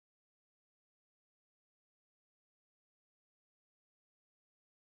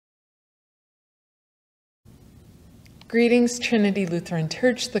Greetings, Trinity Lutheran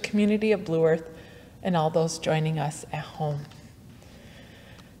Church, the community of Blue Earth, and all those joining us at home.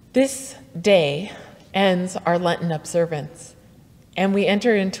 This day ends our Lenten observance, and we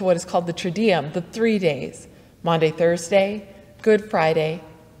enter into what is called the Triduum, the 3 days, Maundy, Thursday, Good Friday,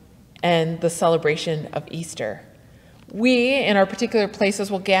 and the celebration of Easter. We, in our particular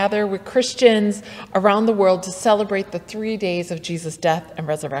places, will gather with Christians around the world to celebrate the 3 days of Jesus' death and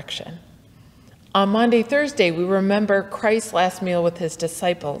resurrection. On Maundy, Thursday, we remember Christ's last meal with his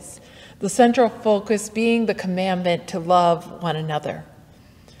disciples, the central focus being the commandment to love one another.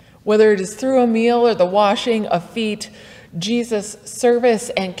 Whether it is through a meal or the washing of feet, Jesus'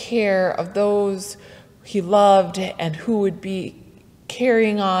 service and care of those he loved and who would be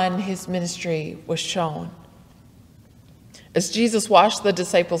carrying on his ministry was shown. As Jesus washed the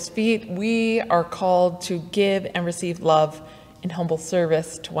disciples' feet, we are called to give and receive love in humble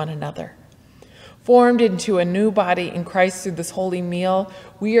service to one another. Formed into a new body in Christ through this holy meal,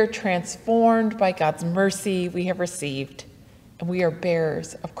 we are transformed by God's mercy we have received, and we are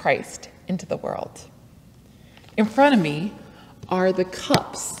bearers of Christ into the world. In front of me are the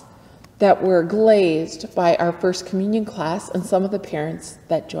cups that were glazed by our First Communion class and some of the parents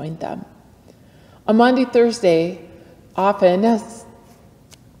that joined them. On Maundy, Thursday, often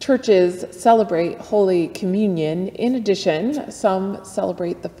churches celebrate Holy Communion. In addition, some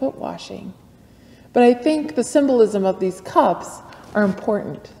celebrate the foot washing. But I think the symbolism of these cups are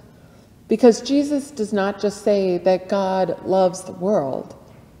important because Jesus does not just say that God loves the world,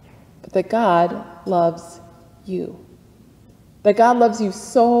 but that God loves you. That God loves you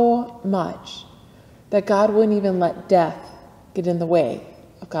so much that God wouldn't even let death get in the way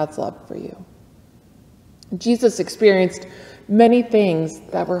of God's love for you. Jesus experienced many things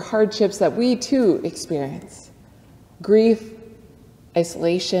that were hardships that we too experience. Grief,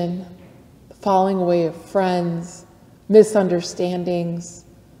 isolation, falling away of friends, misunderstandings,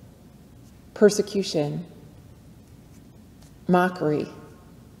 persecution, mockery.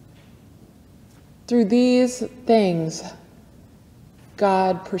 Through these things,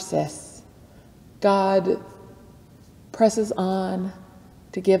 God persists. God presses on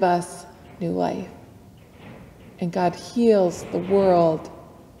to give us new life. And God heals the world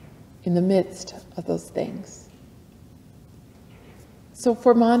in the midst of those things. So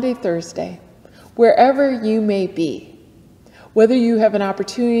for Maundy, Thursday, wherever you may be, whether you have an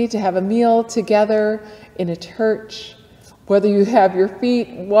opportunity to have a meal together in a church, whether you have your feet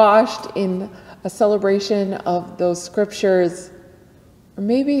washed in a celebration of those scriptures, or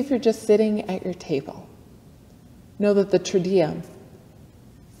maybe if you're just sitting at your table, know that the Triduum,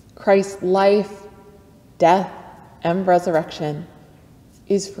 Christ's life, death, and resurrection,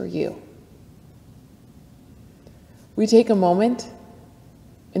 is for you. We take a moment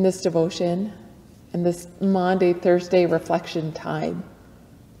in this devotion and this Maundy, Thursday reflection time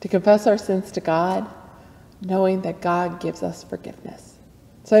to confess our sins to God, knowing that God gives us forgiveness.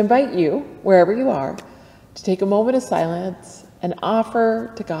 So I invite you, wherever you are, to take a moment of silence and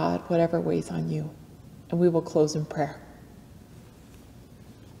offer to God whatever weighs on you. And we will close in prayer.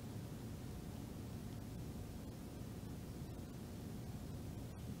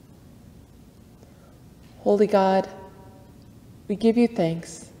 Holy God, we give you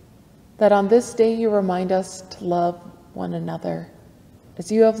thanks that on this day you remind us to love one another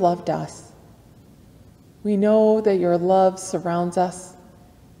as you have loved us. We know that your love surrounds us,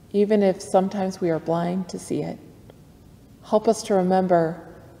 even if sometimes we are blind to see it. Help us to remember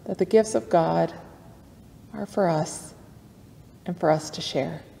that the gifts of God are for us and for us to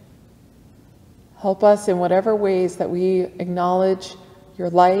share. Help us in whatever ways that we acknowledge your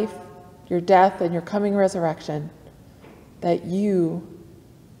life, your death, and your coming resurrection, that you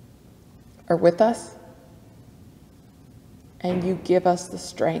are with us and you give us the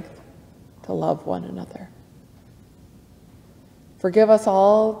strength to love one another. Forgive us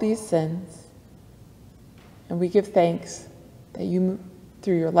all these sins, and we give thanks that you,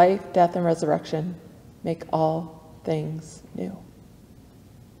 through your life, death, and resurrection, make all things new.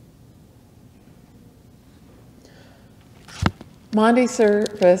 Maundy,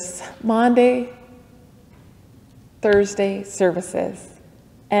 Thursday services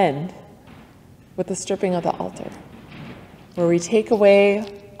end with the stripping of the altar, where we take away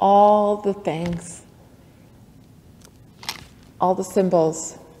all the things, all the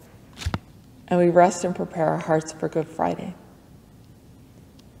symbols, and we rest and prepare our hearts for Good Friday.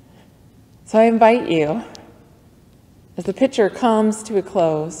 So I invite you, as the picture comes to a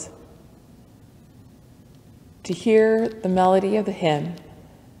close, to hear the melody of the hymn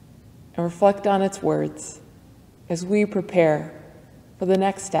and reflect on its words as we prepare for the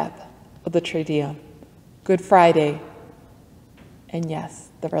next step of the Triduum, Good Friday, and yes,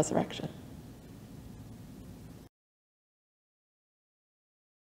 the resurrection.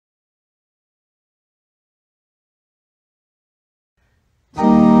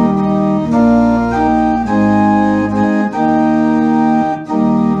 Thank